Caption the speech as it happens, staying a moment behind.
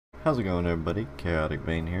How's it going, everybody? Chaotic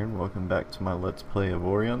Vein here, and welcome back to my Let's Play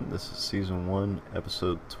Avorion. This is Season 1,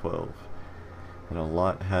 Episode 12. And a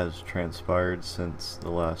lot has transpired since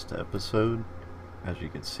the last episode. As you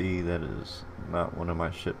can see, that is not one of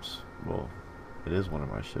my ships. Well, it is one of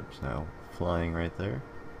my ships now, flying right there.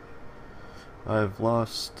 I've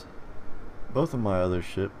lost both of my other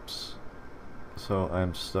ships, so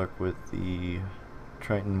I'm stuck with the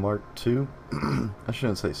Triton Mark II. I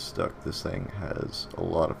shouldn't say stuck, this thing has a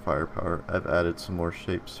lot of firepower. I've added some more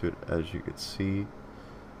shapes to it, as you can see.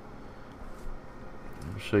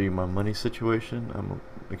 I'll show you my money situation. I'm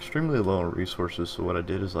extremely low on resources, so what I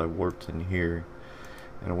did is I warped in here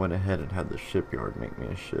and I went ahead and had the shipyard make me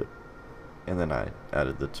a ship, and then I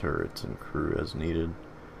added the turrets and crew as needed.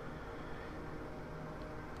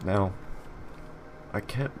 Now, I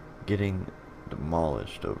kept getting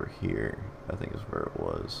demolished over here, I think is where it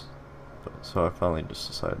was. So I finally just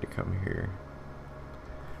decided to come here.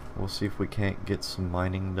 We'll see if we can't get some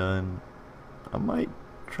mining done. I might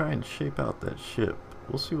try and shape out that ship.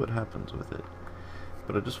 We'll see what happens with it.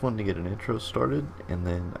 But I just wanted to get an intro started, and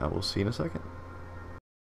then I will see you in a second.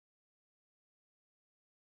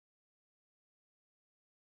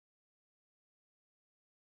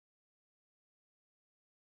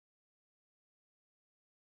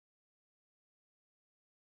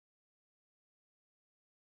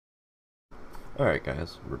 Alright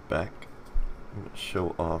guys, we're back. I'm going to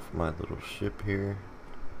show off my little ship here.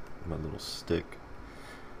 My little stick.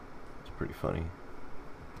 It's pretty funny.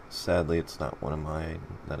 Sadly, it's not one of mine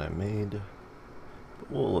that I made. But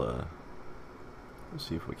we'll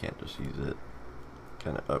see if we can't just use it.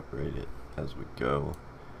 Kind of upgrade it as we go.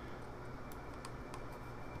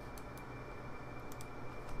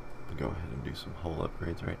 I'll go ahead and do some hull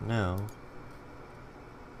upgrades right now.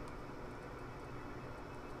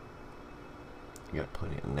 You got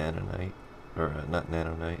plenty of nanonite, or not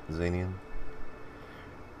nanonite, xanium.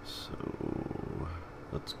 So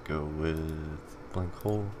let's go with blank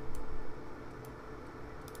hole.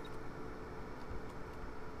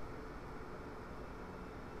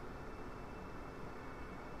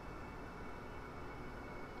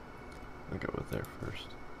 I'll go with there first.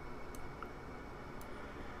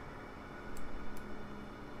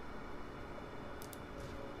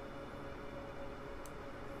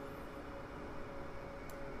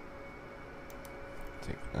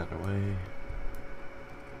 Take that away.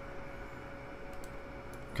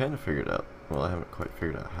 Kind of figured out, well, I haven't quite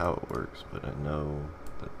figured out how it works, but I know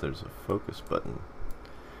that there's a focus button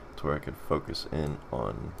to where I could focus in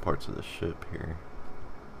on parts of the ship here.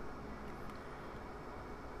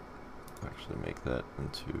 Actually make that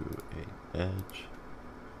into a edge.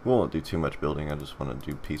 We won't do too much building, I just want to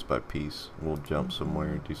do piece by piece. We'll jump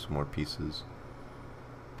somewhere, do some more pieces.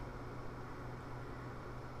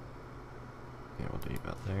 Yeah, we'll do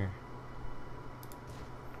about there.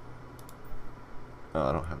 Oh,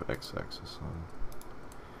 I don't have X-axis on.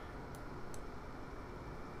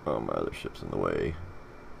 Oh, my other ship's in the way.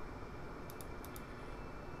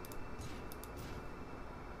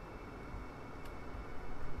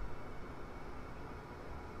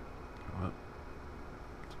 Go up.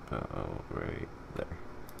 It's about right there.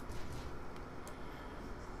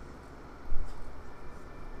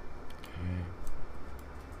 Okay.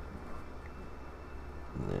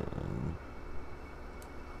 And then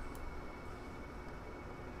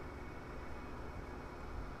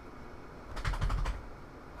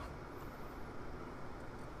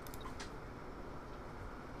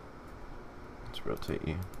let's rotate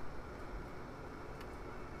you.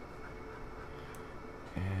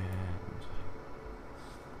 And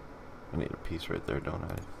I need a piece right there, don't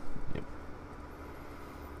I? Yep.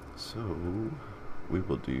 So we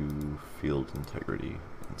will do field integrity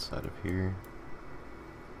inside of here.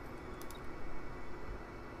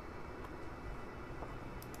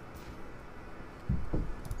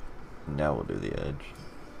 Now we'll do the edge.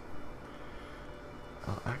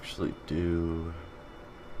 I'll actually do,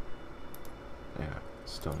 yeah,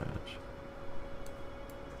 stone edge.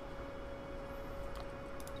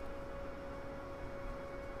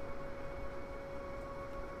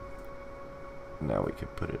 Now we can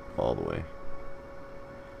put it all the way.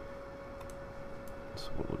 So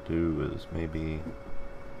what we'll do is maybe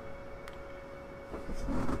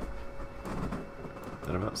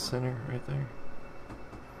that about center right there.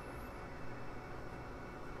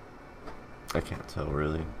 I can't tell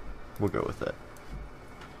really. We'll go with that.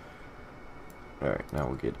 Alright, now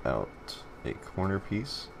we'll get out a corner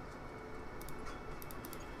piece.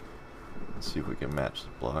 Let's see if we can match the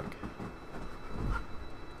block.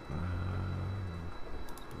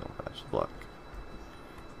 Don't match the block.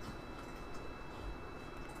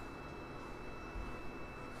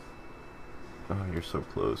 Oh, you're so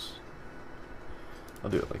close. I'll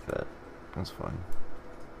do it like that. That's fine.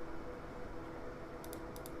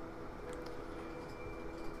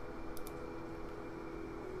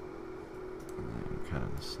 And kind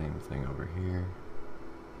of the same thing over here.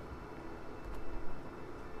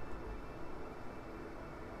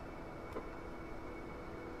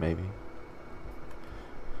 Maybe.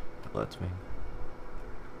 It lets me.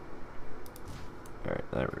 Alright,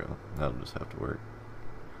 there we go. That'll just have to work.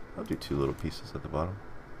 I'll do 2 little pieces at the bottom.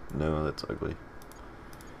 No, that's ugly.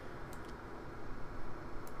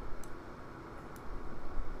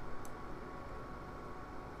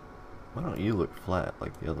 Why don't you look flat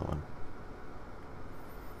like the other one?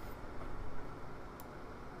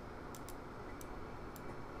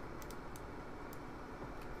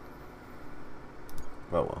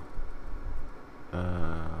 Oh well.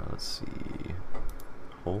 Let's see.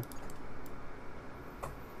 Hole.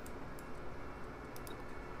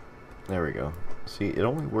 There we go. See, it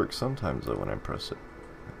only works sometimes though when I press it.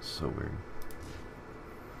 It's so weird.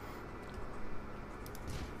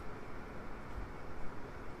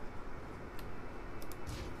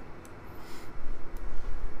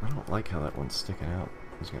 I don't like how that one's sticking out.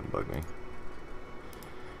 It's gonna bug me.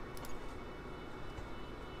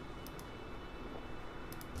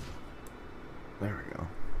 There we go.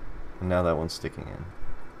 And now that one's sticking in.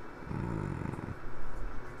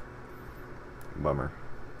 Bummer.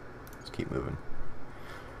 Let's keep moving.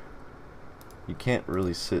 You can't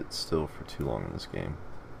really sit still for too long in this game,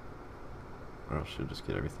 or else you'll just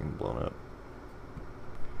get everything blown up.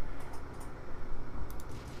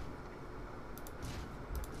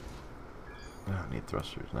 Oh, I need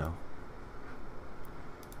thrusters now.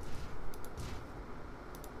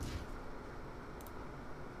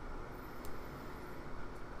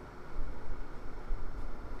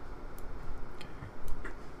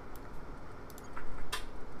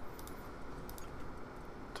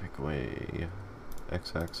 Take away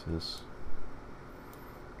x-axis.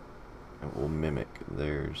 It will mimic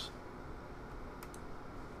theirs.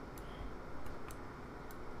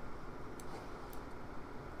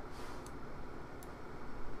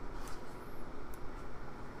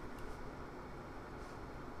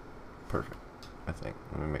 Perfect, I think.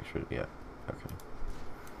 Let me make sure. Yeah, okay.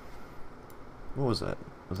 What was that?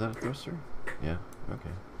 Was that a thruster? Yeah, okay.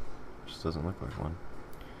 Just doesn't look like one.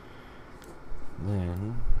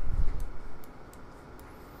 Then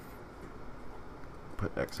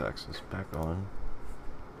put x-axis back on.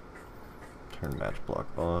 Turn match block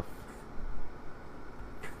off.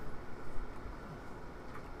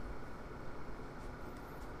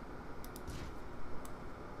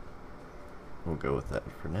 We'll go with that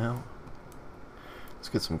for now. Let's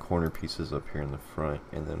get some corner pieces up here in the front,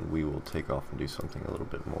 and then we will take off and do something a little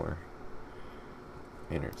bit more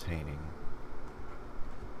entertaining.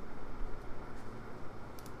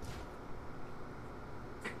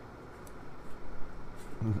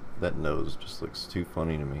 That nose just looks too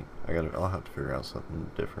funny to me. I'll have to figure out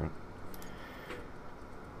something different.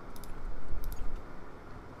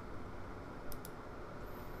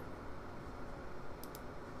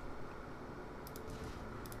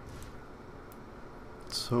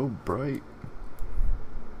 It's so bright.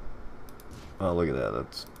 Oh, look at that.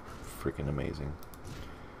 That's freaking amazing.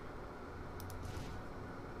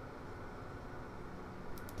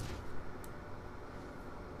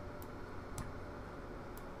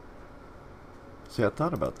 See, I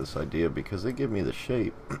thought about this idea because they give me the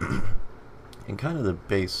shape and kind of the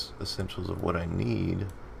base essentials of what I need,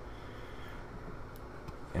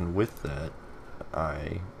 and with that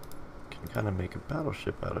I can kind of make a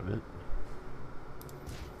battleship out of it.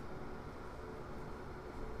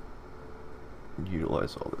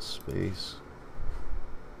 Utilize all this space.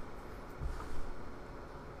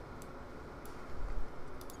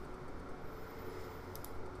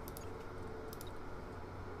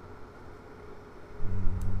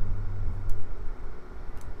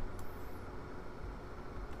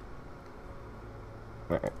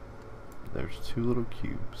 Alright, there's 2 little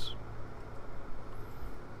cubes.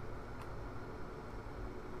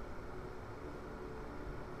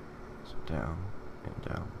 So down and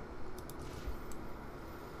down.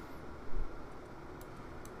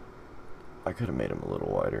 I could have made them a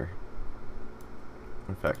little wider.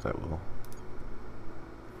 In fact, I will.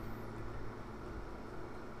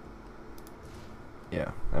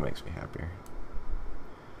 Yeah, that makes me happier.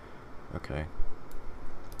 Okay.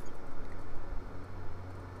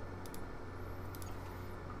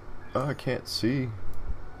 Oh, I can't see.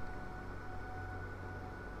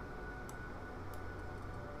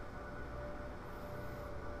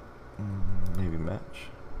 Maybe match.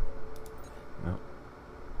 Nope.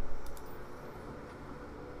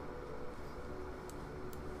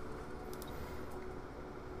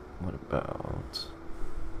 What about...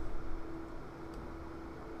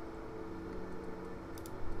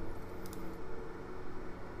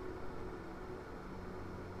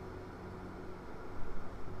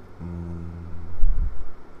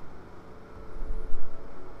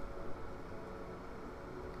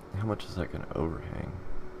 How much is that going to overhang?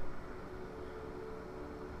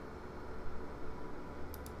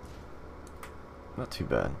 Not too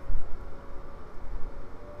bad.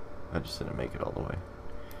 I just didn't make it all the way.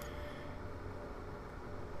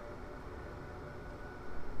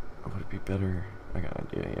 Would it be better? I got an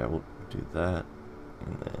idea. Yeah, we'll do that,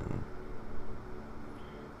 and then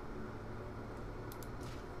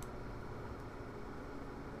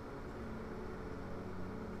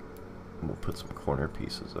we'll put some corner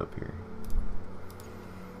pieces up here.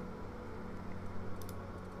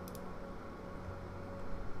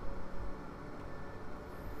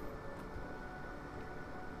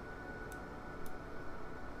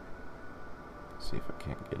 See if I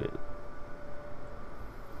can't get it.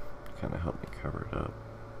 Kind of help me cover it up.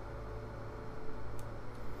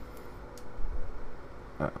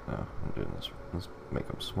 I don't know. I'm doing this. Let's make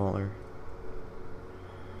them smaller.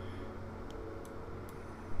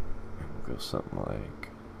 And we'll go something like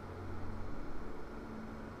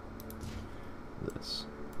this.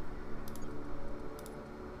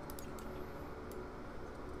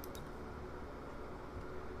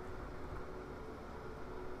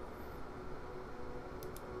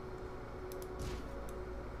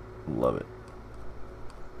 Love it.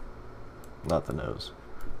 Not the nose.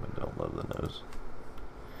 I don't love the nose.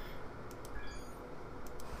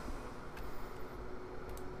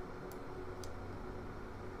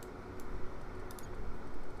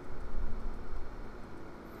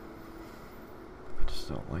 I just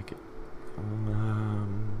don't like it.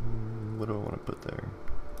 What do I want to put there?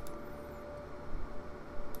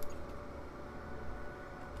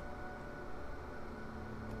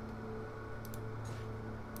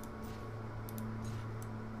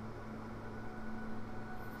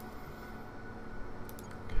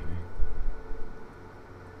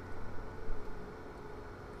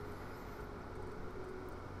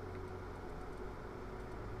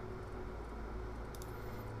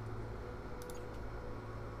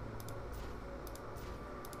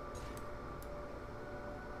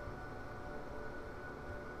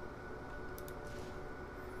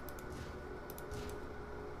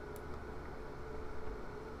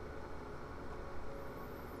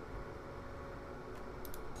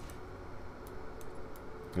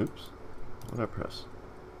 Oops. What did I press?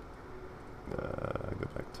 Go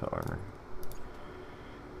back to armor.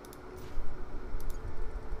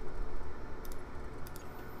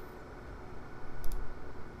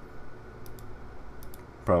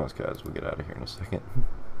 Promise, guys, we'll get out of here in a second.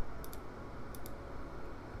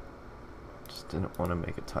 Just didn't want to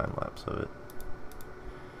make a time lapse of it.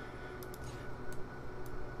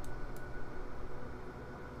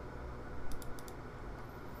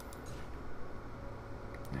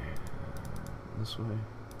 This way.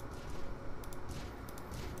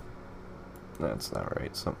 That's not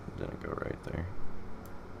right. Something didn't go right there.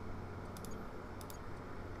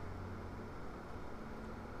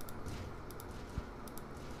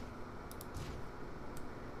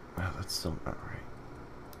 Wow, that's still not right.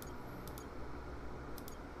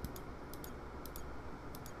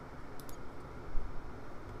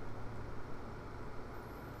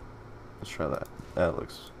 Let's try that. That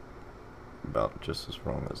looks about just as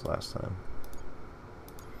wrong as last time.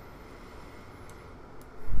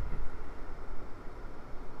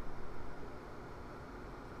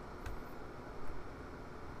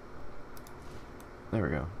 There we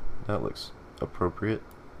go. That looks appropriate.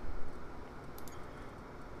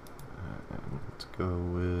 And let's go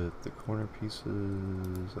with the corner pieces.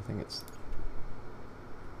 I think it's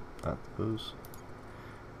not those.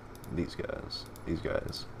 These guys. These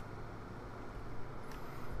guys.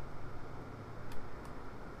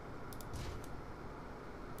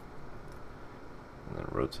 And then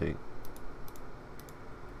rotate.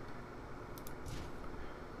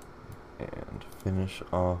 And finish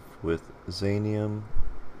off with Zanium.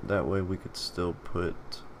 That way we could still put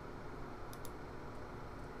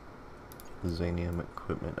Zanium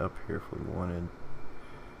equipment up here if we wanted.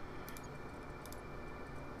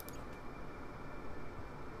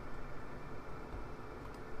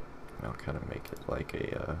 And I'll kind of make it like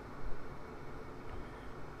a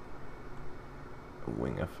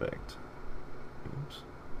wing effect. Oops.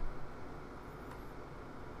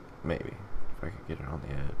 Maybe if I could get it on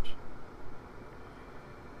the edge.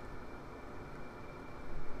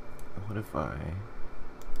 What if I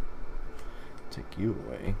take you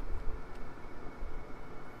away?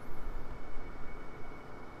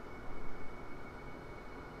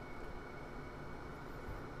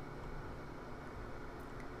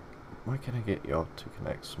 Why can't I get y'all to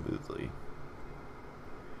connect smoothly?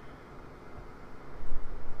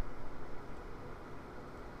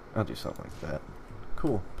 I'll do something like that.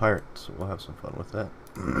 Cool, pirates. We'll have some fun with that.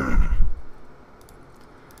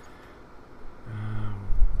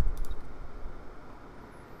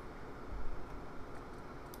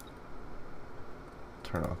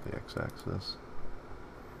 Turn off the x-axis.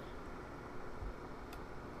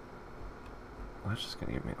 Well, that's just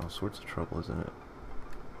gonna get me in all sorts of trouble, isn't it?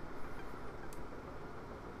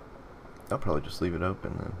 I'll probably just leave it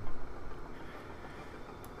open then.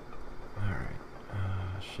 Alright,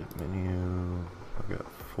 ship menu. I've got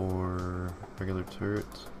 4 regular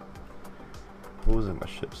turrets. What was in my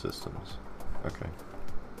ship systems? Okay.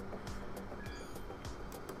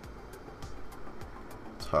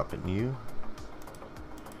 Let's hop in you.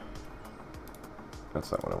 That's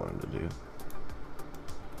not what I wanted to do.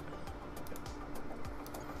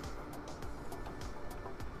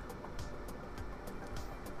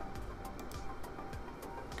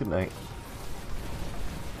 Good night.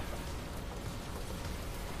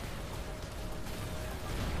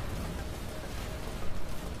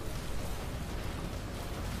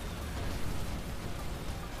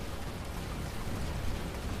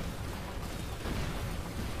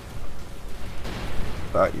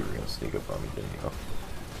 Thought you were gonna sneak up on me, didn't you?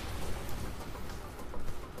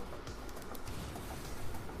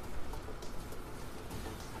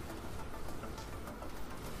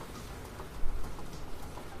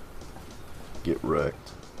 Get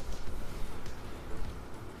wrecked.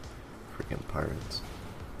 Freaking pirates.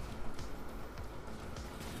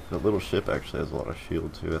 The little ship actually has a lot of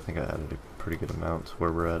shield too. I think I added a pretty good amount to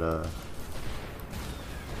where we're at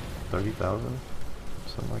 30,000,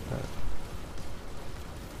 something like that.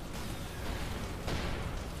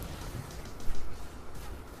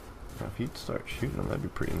 Now, if you'd start shooting them, that'd be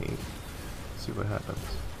pretty neat. See what happens.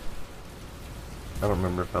 I don't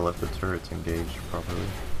remember if I left the turrets engaged properly.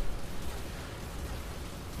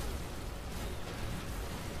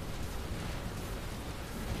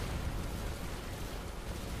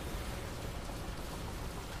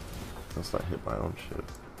 Let's not hit my own ship.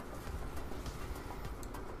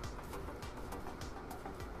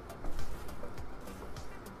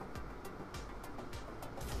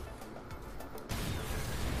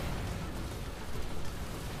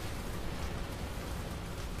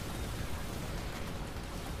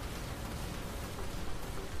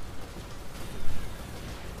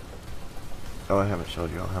 Oh, I haven't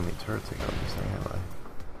showed y'all how many turrets I got on this thing, have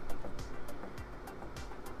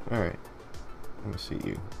I? Alright. Let me see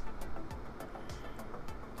you.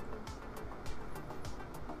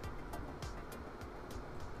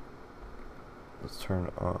 Let's turn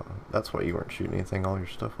on. That's why you weren't shooting anything. All your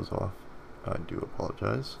stuff was off. I do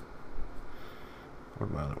apologize.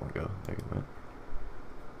 Where'd my other one go? There you went.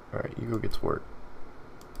 Alright, you go get to work.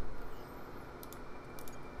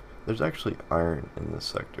 There's actually iron in this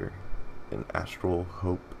sector. In Astral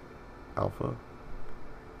Hope Alpha.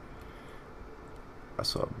 I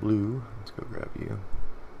saw blue. Let's go grab you.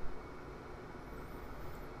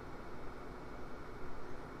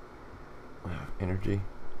 I have energy.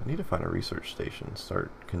 I need to find a research station, start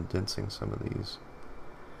condensing some of these.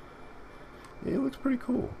 Yeah, it looks pretty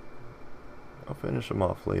cool. I'll finish them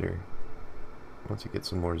off later, once you get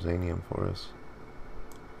some more Zanium for us.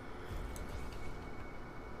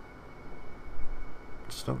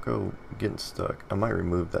 Just don't go getting stuck. I might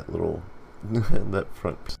remove that little, that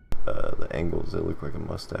front, the angles, they look like a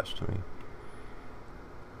mustache to me.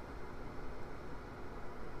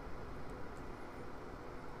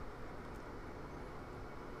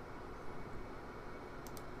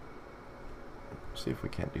 See if we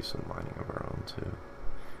can't do some mining of our own too.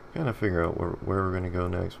 Kind of figure out where we're going to go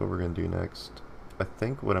next, what we're going to do next. I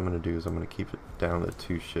think what I'm going to do is I'm going to keep it down to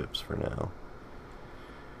 2 ships for now.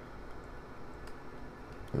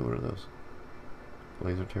 Hey, what are those?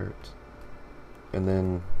 Laser turrets. And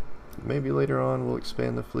then maybe later on we'll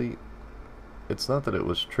expand the fleet. It's not that it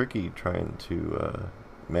was tricky trying to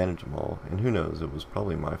manage them all, and who knows, it was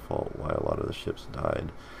probably my fault why a lot of the ships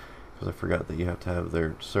died. Because I forgot that you have to have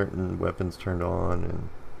their certain weapons turned on, and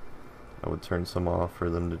I would turn some off for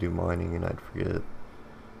them to do mining, and I'd forget.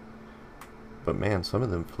 But man, some of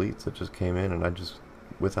them fleets that just came in, and I just,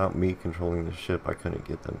 without me controlling the ship, I couldn't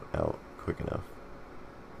get them out quick enough.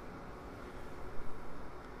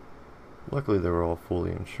 Luckily they were all fully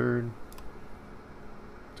insured.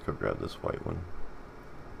 Let's go grab this white one.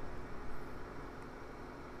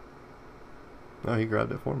 Oh, he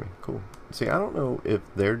grabbed it for me. Cool. See, I don't know if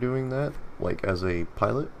they're doing that, like, as a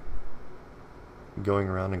pilot. Going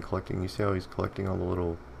around and collecting. You see how he's collecting all the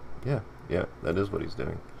little... Yeah, that is what he's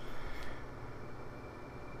doing.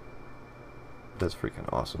 That's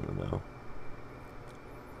freaking awesome to know.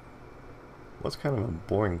 What's kind of a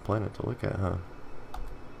boring planet to look at, huh?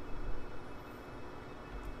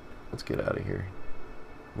 Let's get out of here.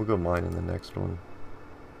 We'll go mine in the next one.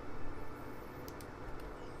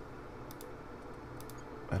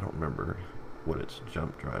 I don't remember what its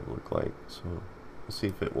jump drive looked like, so we'll see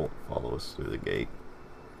if it won't follow us through the gate.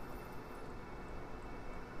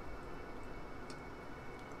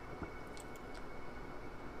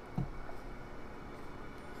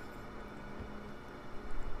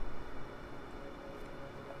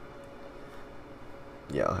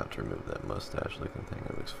 Yeah, I'll have to remove that mustache looking thing.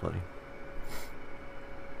 It looks funny.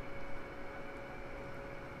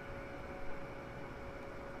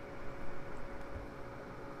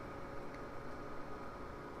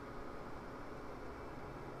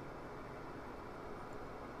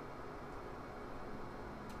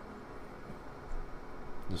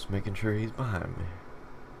 Just making sure he's behind me.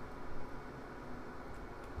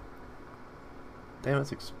 Damn,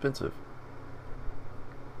 it's expensive.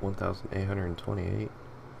 1,828.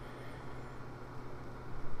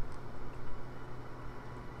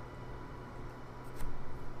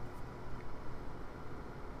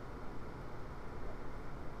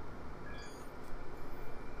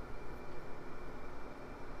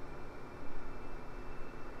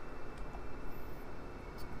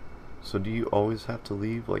 So do you always have to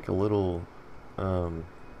leave like a little, oh,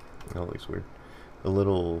 it looks weird, a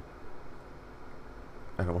little,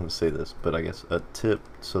 I don't want to say this, but I guess a tip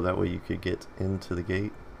so that way you could get into the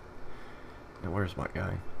gate? Now where's my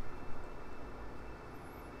guy?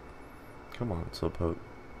 Come on, Slowpoke.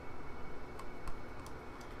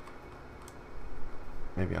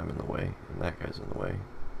 Maybe I'm in the way, and that guy's in the way.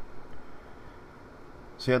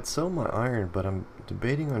 See, I'd sell my iron, but I'm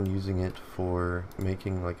debating on using it for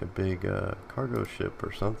making like a big cargo ship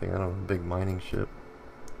or something. I don't know, a big mining ship.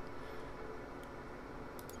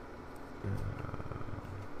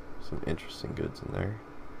 Some interesting goods in there.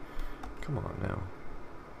 Come on now.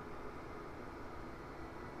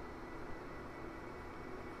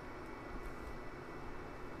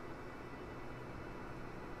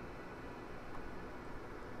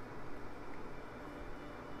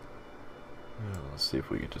 Let's see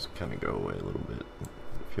if we could just kind of go away a little bit,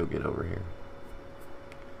 if he'll get over here.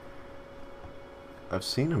 I've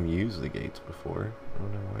seen him use the gates before. I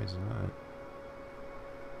don't know why he's not.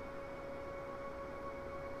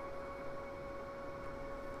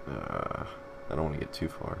 I don't want to get too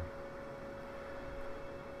far.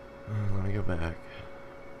 Let me go back.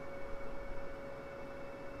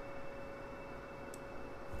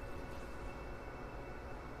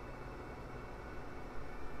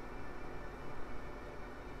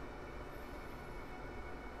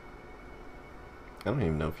 I don't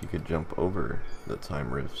even know if you could jump over the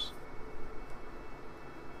time rifts.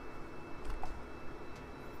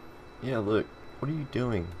 Yeah, look. What are you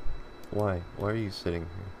doing? Why? Why are you sitting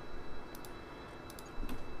here?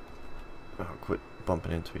 Oh, quit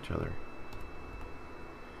bumping into each other.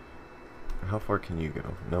 How far can you go?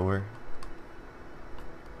 Nowhere?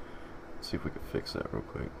 Let's see if we can fix that real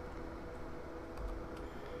quick.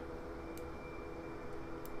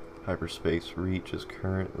 Hyperspace reach is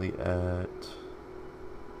currently at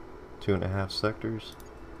 2.5 sectors.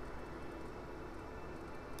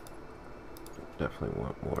 Definitely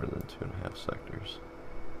want more than 2.5 sectors.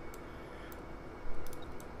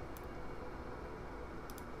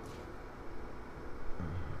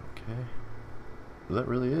 Okay. Is that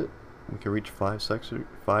really it? We can reach 5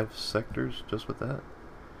 sectors just with that?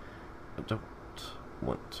 I don't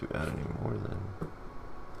want to add any more then.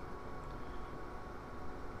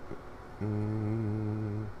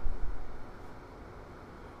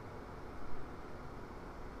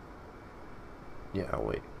 Yeah, I'll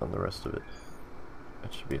wait on the rest of it.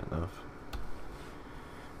 That should be enough.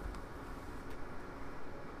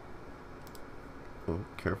 Oh,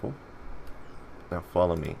 careful. Now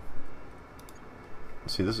follow me.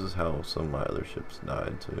 See, this is how some of my other ships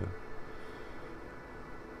died too.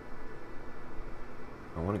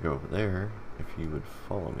 I want to go over there, if you would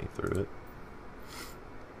follow me through it.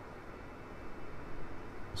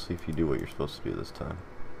 See if you do what you're supposed to do this time.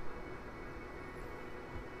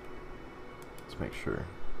 Let's make sure.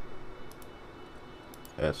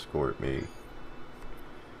 Escort me.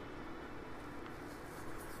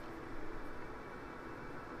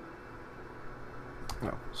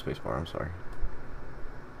 No, spacebar, I'm sorry.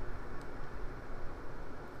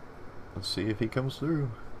 Let's see if he comes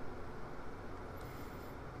through.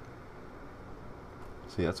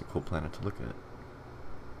 See, that's a cool planet to look at.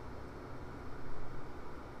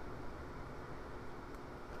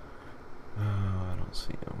 Oh, I don't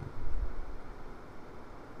see him.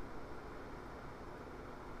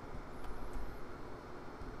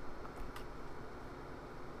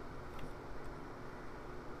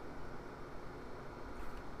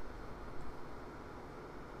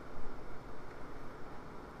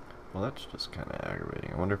 That's just kind of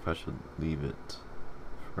aggravating. I wonder if I should leave it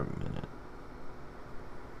for a minute.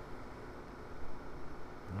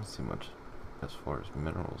 I don't see much as far as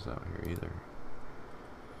minerals out here either.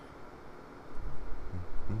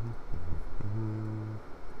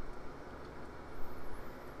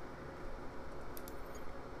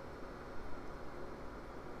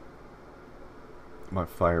 My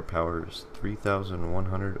firepower is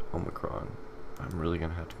 3,100 Omicron. I'm really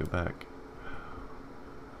gonna have to go back.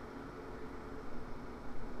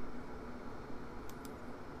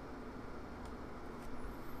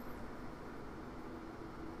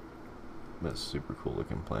 That's a super cool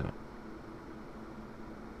looking planet.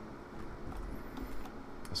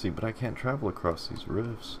 See, but I can't travel across these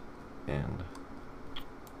rifts, and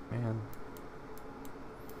man,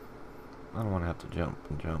 I don't want to have to jump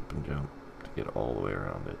and jump and jump to get all the way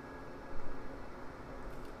around it.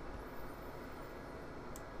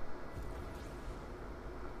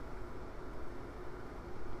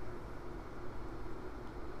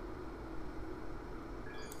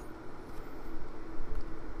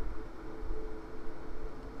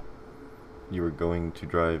 You are going to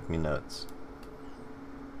drive me nuts.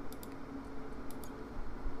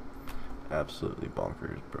 Absolutely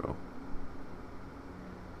bonkers, bro.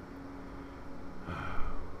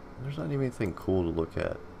 There's not even anything cool to look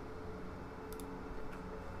at.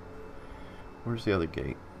 Where's the other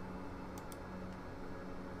gate?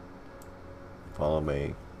 Follow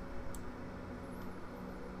me.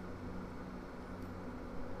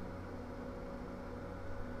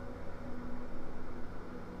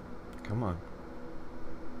 Come on.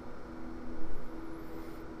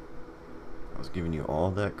 I was giving you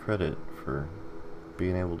all that credit for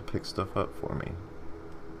being able to pick stuff up for me.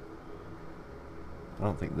 I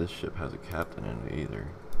don't think this ship has a captain in it either.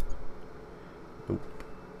 Oop.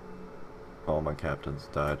 All my captains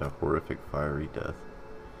died a horrific fiery death.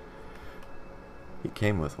 He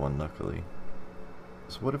came with one, luckily.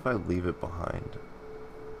 So what if I leave it behind?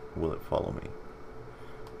 Will it follow me?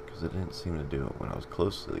 Because it didn't seem to do it when I was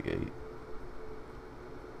close to the gate.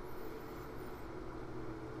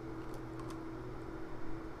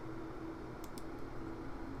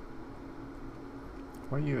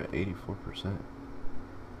 Why are you at 84%?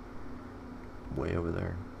 Way over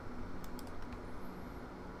there.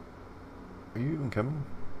 Are you even coming?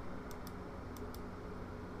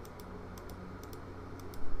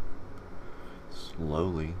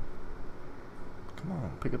 Slowly. Come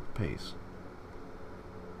on, pick up the pace.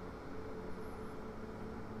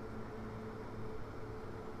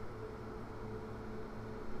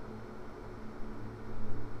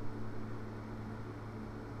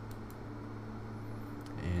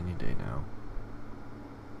 Any day now.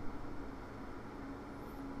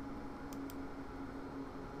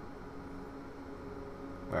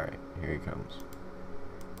 Alright, here he comes.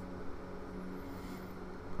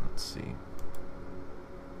 Let's see.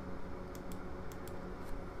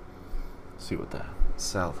 See what the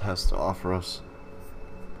South has to offer us.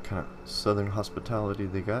 What kind of southern hospitality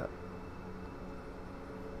they got.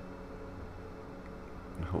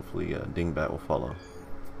 And hopefully Dingbat will follow.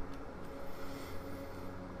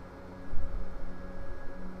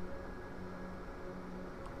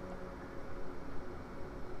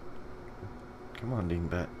 Come on,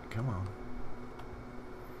 Dingbat, come on.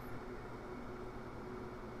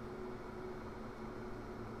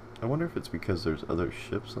 I wonder if it's because there's other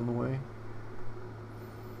ships in the way.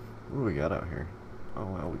 What do we got out here? Oh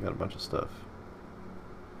wow, we got a bunch of stuff.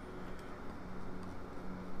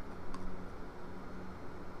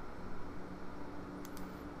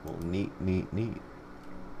 Well, neat, neat, neat.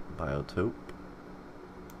 Biotope.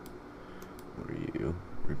 What are you?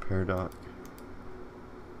 Repair dock.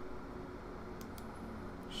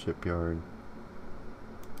 Shipyard,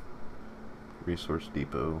 resource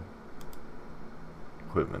depot,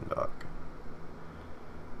 equipment dock.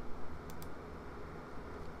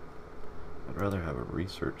 I'd rather have a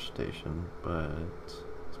research station, but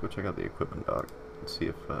let's go check out the equipment dock and see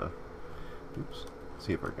if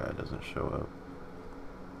see if our guy doesn't show up.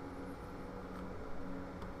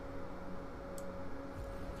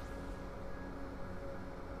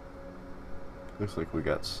 Looks like we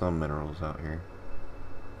got some minerals out here.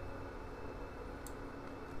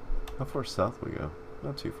 How far south we go?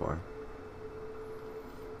 Not too far.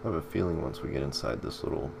 I have a feeling once we get inside this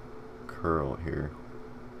little curl here,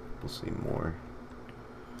 we'll see more.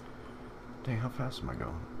 Dang, how fast am I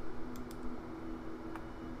going?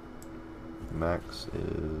 Max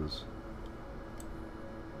is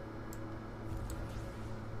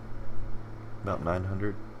about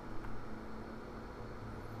 900.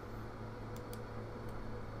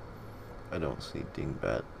 I don't see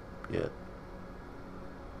Dingbat yet.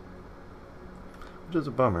 Which is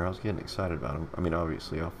a bummer. I was getting excited about him. I mean,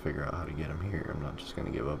 obviously, I'll figure out how to get him here. I'm not just going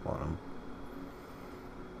to give up on him.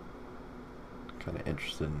 Kind of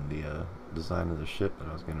interested in the design of the ship that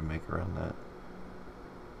I was going to make around that.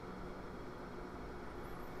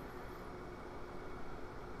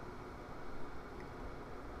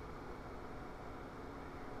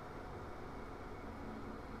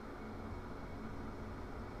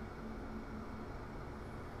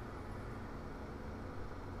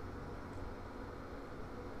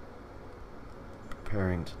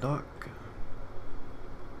 Preparing to dock.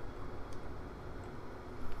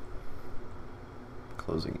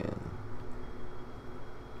 Closing in.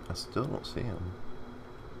 I still don't see him.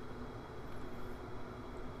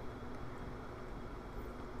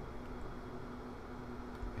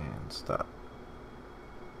 And stop.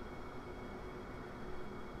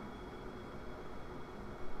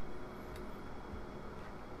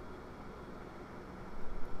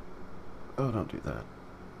 Oh, don't do that.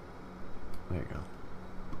 There you go.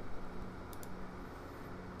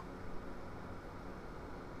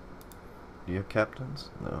 Do you have captains?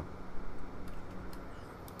 No.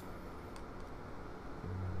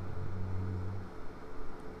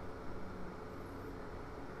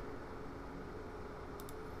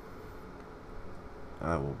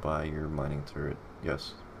 I will buy your mining turret.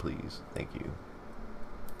 Yes, please. Thank you.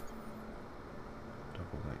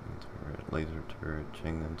 Double lightning turret, laser turret,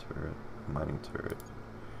 Chang'an turret, mining turret.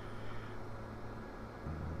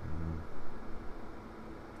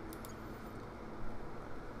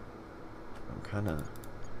 Kind of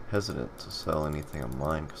hesitant to sell anything on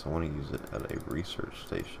mine because I want to use it at a research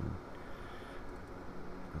station.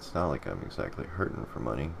 It's not like I'm exactly hurting for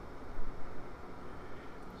money,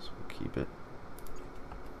 so we'll keep it.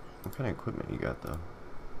 What kind of equipment you got though?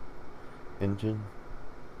 Engine,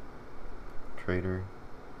 trader,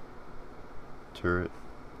 turret,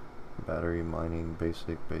 battery, mining,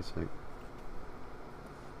 basic.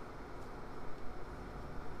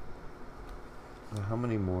 Now, how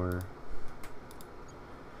many more?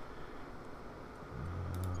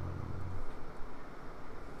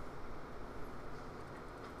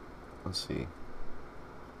 Let's see.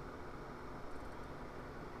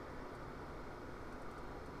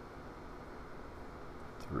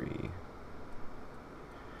 Three.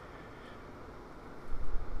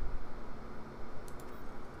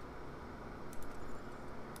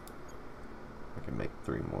 I can make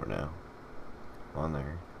 3 more now on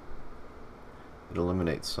there. It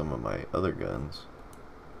eliminates some of my other guns.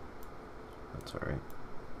 That's alright.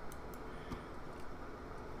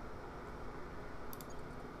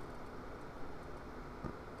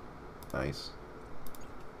 Nice.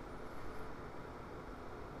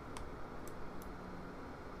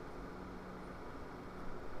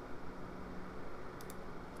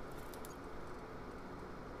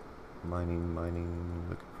 Mining,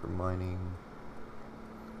 looking for mining.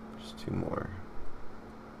 Just 2 more.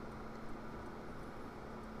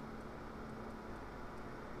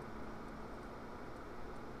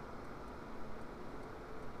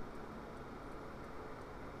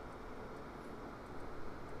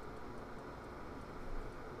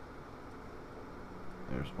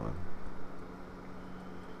 There's one.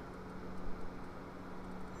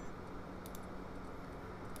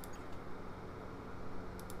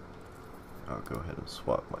 I'll go ahead and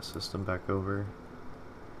swap my system back over.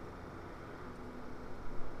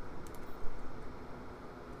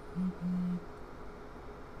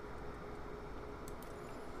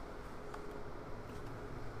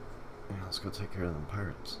 Yeah, let's go take care of them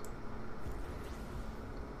pirates.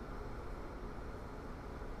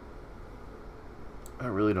 I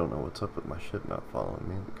really don't know what's up with my ship not following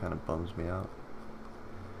me. It kind of bums me out.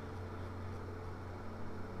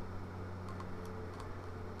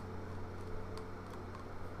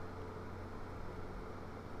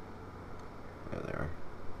 There they are.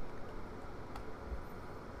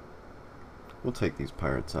 We'll take these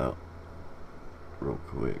pirates out real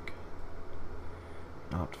quick.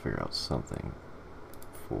 I'll have to figure out something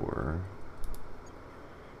for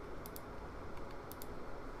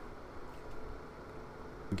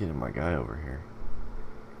getting my guy over here.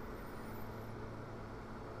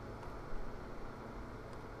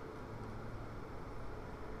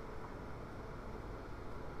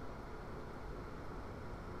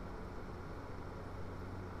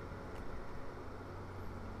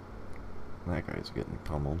 That guy's getting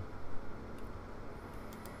pummeled.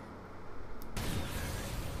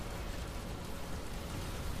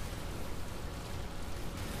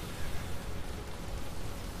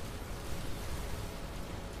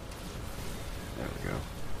 There we go.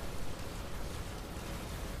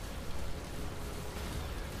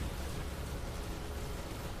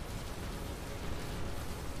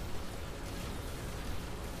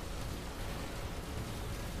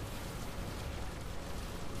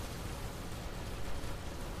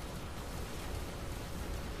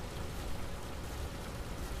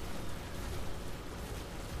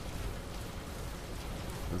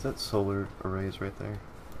 Is that solar arrays right there?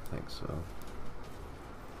 I think so.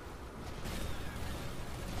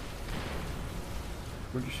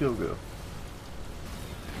 Where'd your shield go?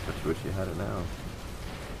 Bet you wish you had it now.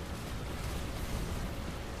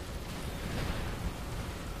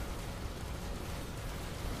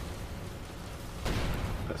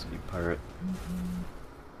 Pesky pirate.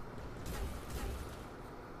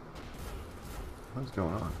 What's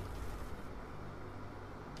going on?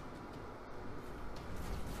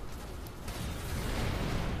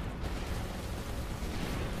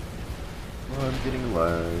 Oh, I'm getting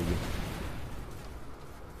lag.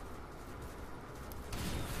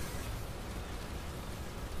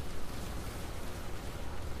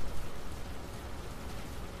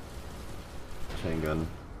 Chain gun,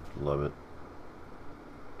 love it.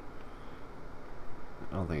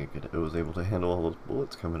 I don't think it was able to handle all those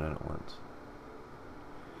bullets coming in at once.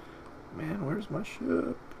 Man, where's my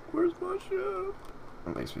ship? Where's my ship?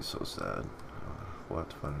 That makes me so sad. We'll have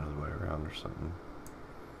to find another way around or something.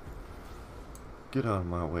 Get out of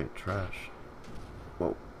my way, trash.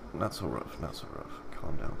 Whoa, not so rough, not so rough.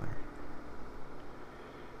 Calm down there.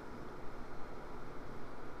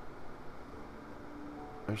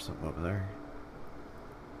 There's something over there.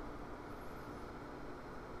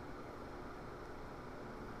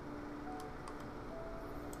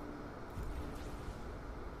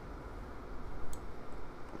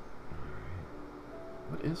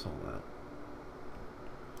 What is all that?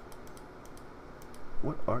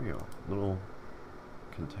 What are y'all? Little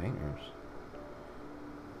containers.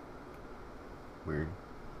 Weird.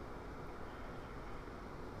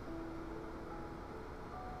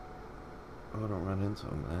 Oh, I don't run into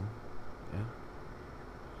them then.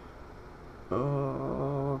 Yeah.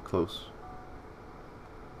 Oh, close.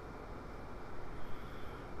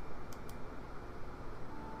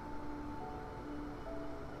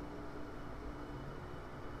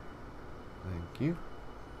 Thank you.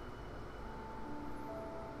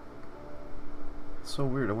 It's so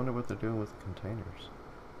weird. I wonder what they're doing with the containers.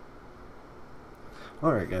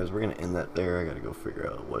 Alright guys, we're going to end that there. I got to go figure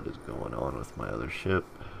out what is going on with my other ship.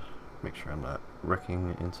 Make sure I'm not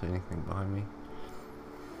wrecking into anything behind me.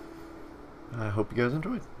 I hope you guys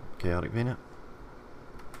enjoyed. Chaotic V out.